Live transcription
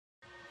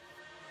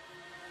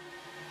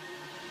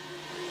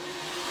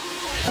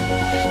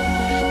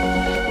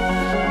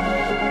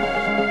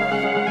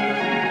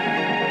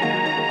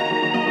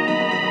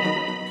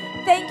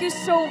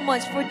so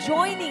much for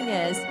joining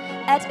us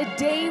at A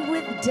Day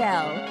with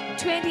DELL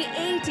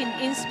 2018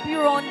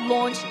 Inspiron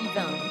launch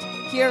event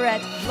here at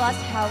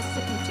Glasshouse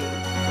Ceputu.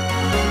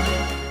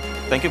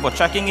 Thank you for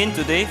checking in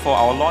today for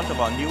our launch of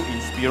our new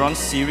Inspiron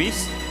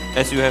series.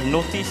 As you have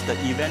noticed, the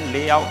event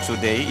layout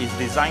today is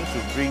designed to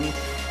bring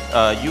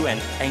you an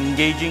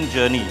engaging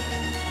journey,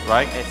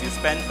 right, as you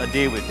spend a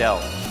day with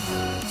DELL.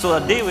 So a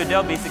day with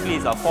DELL basically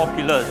is our 4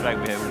 pillars, right?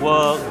 We have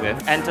work, we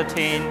have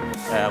entertain,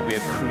 we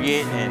have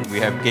create, and we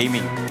have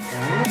gaming.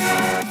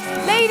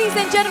 Ladies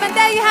and gentlemen,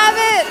 there you have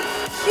it!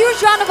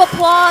 Huge round of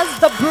applause,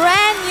 the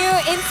brand new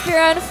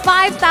Inspiron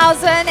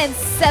 5000 and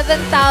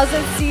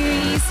 7000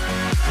 series.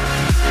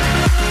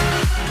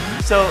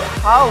 So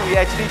how we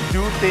actually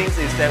do things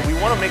is that we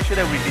want to make sure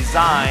that we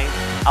design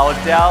our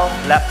DELL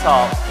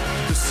laptop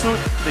to suit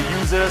the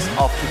users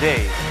of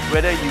today.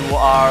 Whether you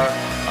are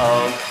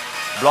a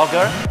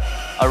blogger,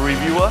 a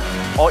reviewer,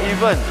 or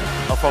even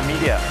from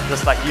media,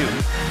 just like you.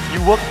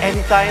 You work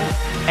anytime,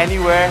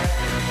 anywhere,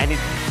 any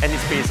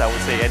space, I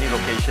would say, any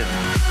location.